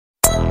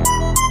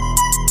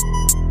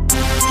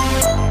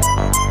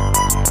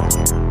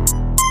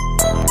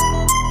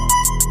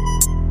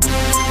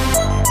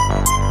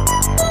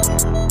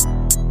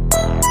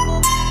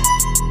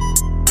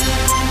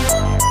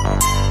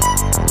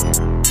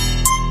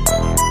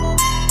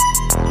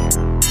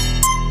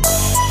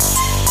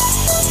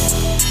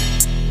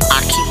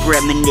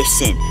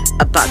reminiscing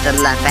about the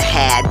life I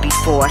had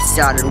before I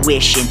started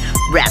wishing.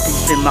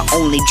 Rapping's been my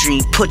only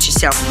dream, put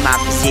yourself in my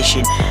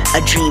position.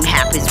 A dream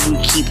happens when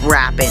you keep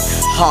rapping.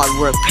 Hard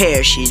work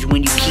perishes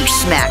when you keep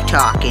smack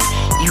talking.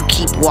 You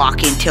keep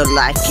walking till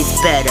life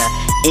gets better.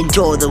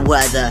 Endure the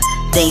weather,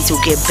 things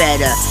will get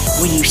better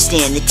when you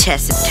stand the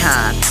test of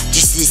time.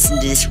 Just listen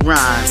to this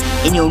rhyme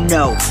and you'll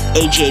know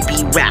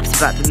AJB raps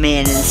about the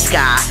man in the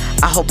sky.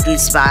 I hope to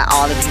inspire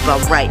all of you by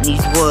writing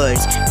these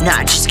words,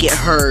 not just get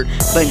heard,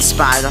 but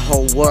inspire the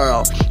whole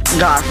world.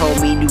 God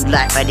hold me a new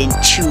life I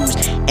didn't choose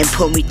and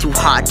put me through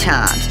hard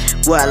times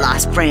where I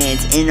lost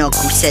friends and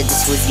uncle said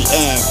this was the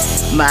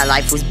end. My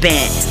life was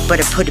bent, but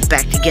I put it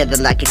back together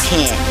like a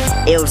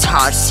tent. It was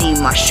hard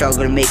seeing my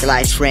struggle to make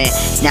life's rent.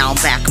 Now I'm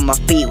back on my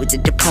feet with a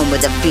diploma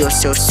that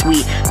feels so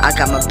sweet. I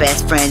got my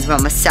best friends by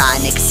my side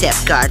and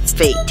accept God's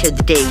fate till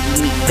the day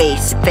we meet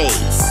face to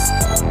face.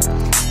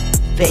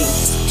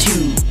 Face to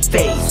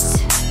face.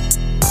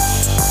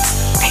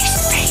 Face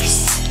to face.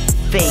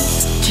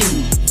 Face to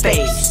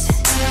face.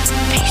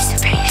 Face to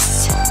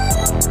face.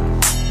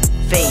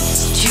 Face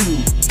to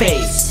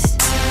face.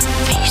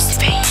 Face to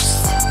face.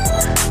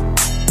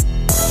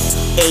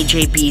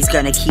 AJB's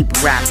gonna keep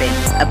rapping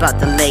about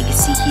the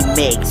legacy he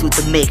makes with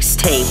the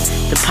mixtape.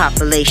 The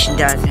population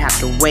doesn't have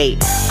to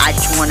wait. I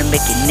just wanna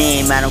make a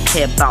name, I don't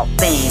care about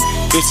fame.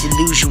 This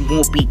illusion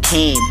won't be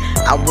tamed.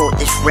 I wrote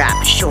this rap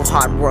to show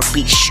hard work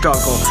beats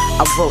struggle.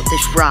 I wrote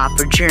this rhyme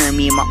for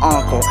Jeremy and my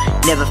uncle.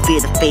 Never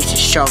fear the face of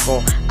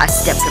struggle. I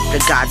stepped up to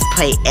God's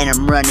plate and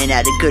I'm running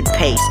at a good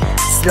pace.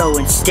 Slow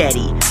and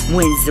steady,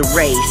 wins the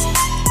race.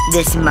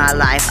 This is my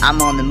life,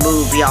 I'm on the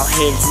move. Y'all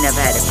haters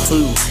never had a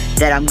clue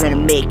that I'm gonna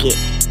make it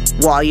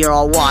while you're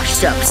all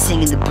washed up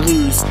singing the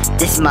blues.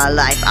 This is my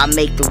life, I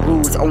make the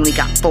rules. Only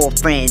got 4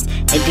 friends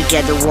and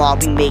together we'll all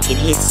be making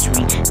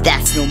history.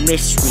 That's no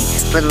mystery.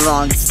 For the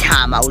longest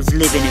time I was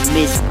living in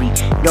misery.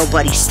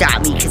 Nobody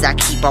stopped me cause I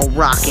keep on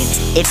rocking.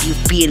 If you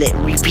feel it,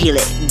 reveal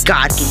it,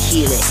 God can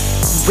heal it.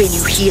 When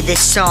you hear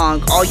this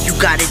song, all you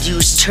gotta do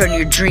is turn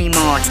your dream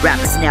on.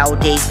 Rappers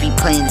nowadays be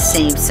playing the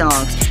same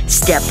songs.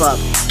 Step up,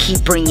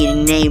 keep bringing your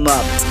name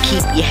up,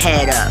 keep your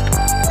head up.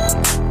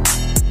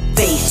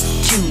 Face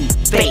to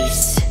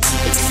face,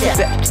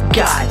 accept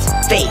God's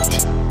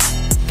fate.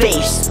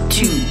 Face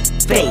to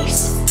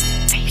face.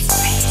 Face to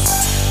face.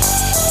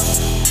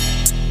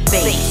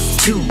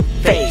 Face to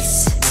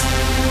face.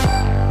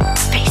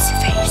 Face to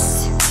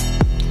face.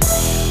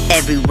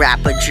 Every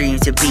rapper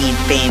dreams of being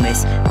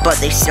famous, but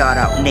they start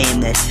out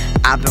nameless.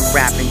 I've been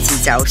rapping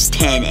since I was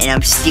 10 and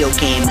I'm still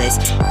gameless.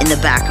 In the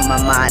back of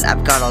my mind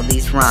I've got all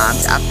these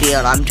rhymes. I feel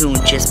I'm doing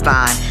just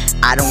fine.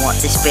 I don't want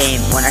this fame.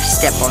 When I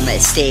step on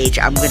that stage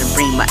I'm gonna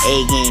bring my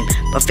A game.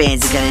 But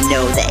fans are gonna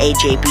know that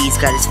AJB's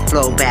got his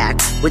flow back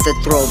with a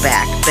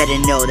throwback. Better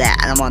know that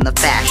I'm on the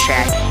fast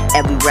track.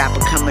 Every rapper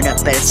coming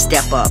up better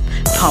step up,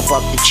 pump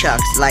up the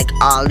chucks like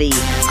Ali.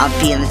 I'm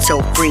feeling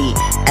so free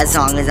as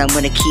long as I'm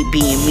gonna keep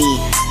being me.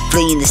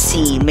 Fleeing the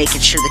scene,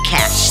 making sure the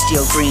catch is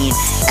still green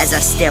as I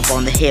step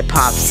on the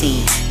hip-hop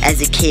scene.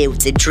 As a kid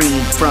with a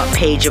dream, front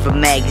page of a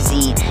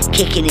magazine,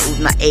 kicking it with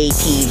my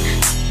A-team.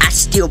 I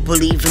still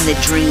believe in the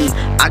dream,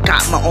 I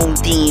got my own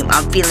theme.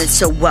 I'm feeling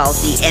so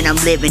wealthy and I'm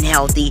living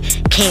healthy.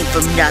 Came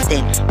from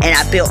nothing and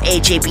I built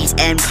AJB's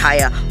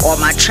empire. All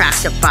my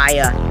tracks are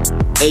fire.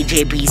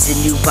 AJB's the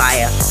new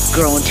buyer.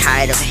 Growing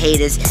tired of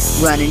haters,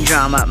 running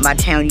drama. My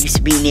town used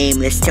to be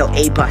nameless till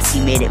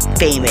A-Bussy made it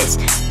famous.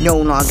 No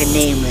longer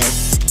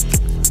nameless.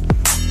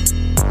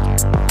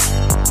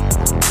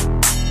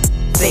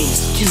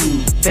 Face to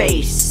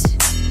face.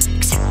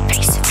 Except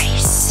face to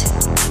face.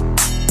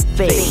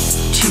 Face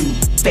to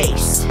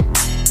face.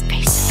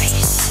 Face to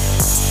face.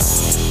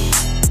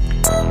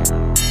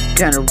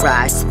 Gonna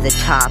rise to the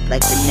top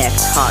like the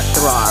next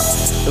heartthrob.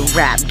 The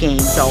rap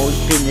game's always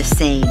been the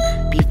same.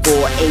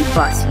 Before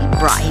A-Bussy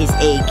brought his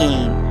A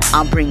game,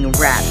 I'm bringing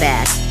rap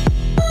back.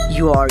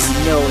 You already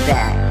know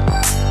that.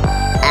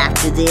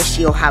 After this,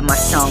 you'll have my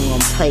song on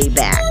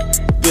playback.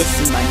 This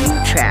is my new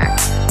track.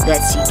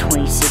 Let's see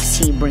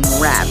 2016 bring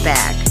rap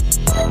back.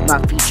 My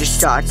future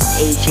starts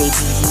with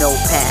AJB's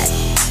notepad.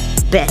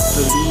 Best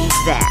believe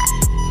that.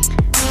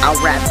 I'll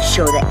rap to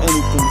show that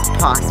anything's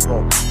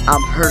possible.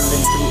 I'm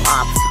hurtling through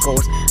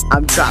obstacles.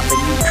 I'm dropping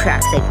new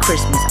tracks like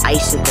Christmas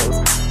icicles.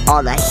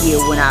 All I hear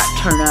when I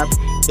turn up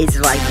is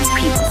like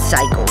repeating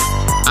cycles.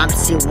 I'm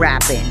still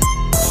rapping.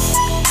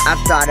 I've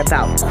thought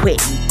about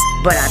quitting,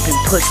 but I've been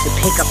pushed to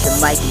pick up the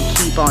mic and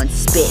keep on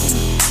spitting.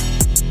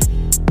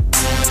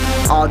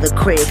 All the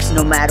critics,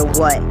 no matter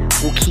what,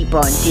 will keep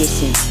on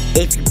dissing.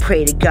 If you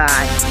pray to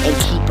God and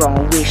keep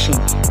on wishing,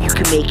 you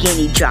can make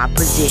any job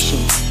position.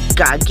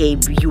 God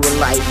gave you a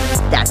life,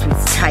 that's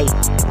what's tight.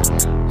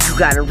 You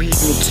got a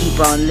reason to keep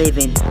on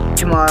living.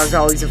 Tomorrow's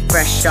always a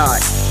fresh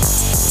start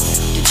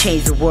to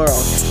change the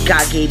world.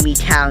 God gave me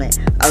talent.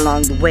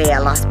 Along the way I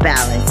lost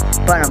balance,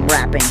 but I'm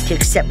rapping to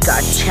accept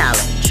God's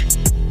challenge.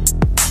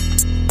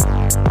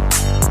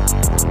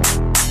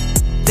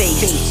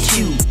 Face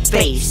to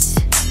face.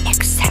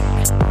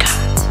 Accept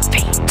God's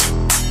fate.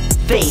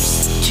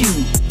 Face to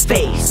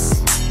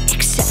face.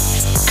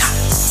 Accept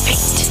God's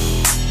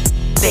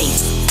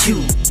face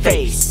to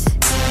face.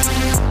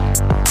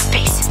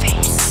 Face to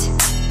face.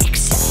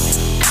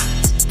 Accept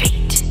God's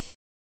fate.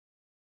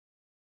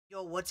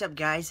 Yo, what's up,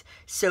 guys?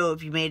 So,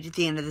 if you made it to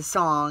the end of the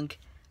song,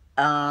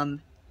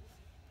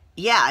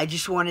 yeah, I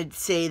just wanted to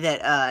say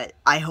that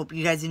I hope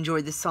you guys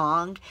enjoyed the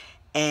song,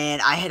 and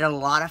I had a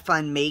lot of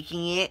fun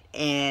making it.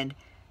 And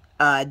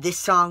this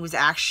song was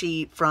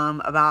actually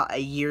from about a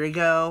year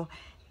ago,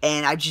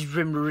 and I've just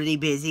been really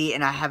busy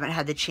and I haven't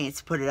had the chance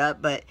to put it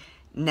up, but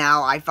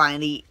now I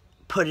finally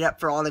put it up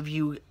for all of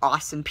you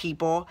awesome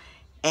people,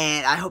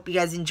 and I hope you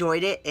guys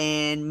enjoyed it.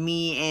 And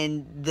me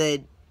and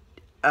the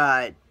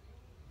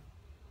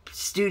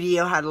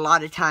studio had a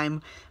lot of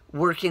time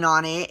working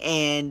on it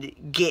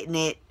and getting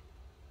it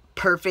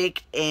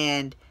perfect,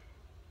 and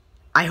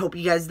I hope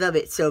you guys love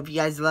it. So if you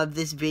guys love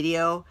this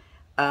video,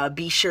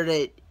 be sure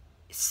to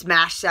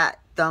smash that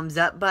thumbs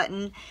up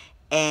button,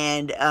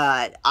 and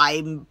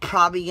I'm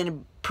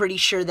probably pretty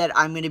sure that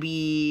I'm gonna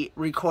be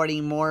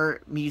recording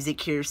more music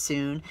here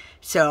soon,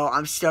 so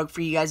I'm stoked for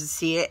you guys to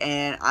see it,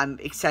 and I'm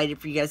excited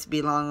for you guys to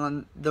be along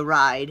on the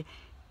ride.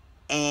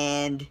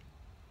 And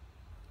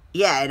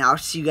yeah, and I'll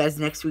see you guys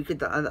next week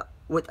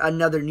with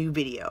another new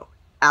video.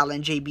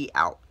 Alan JB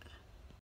out.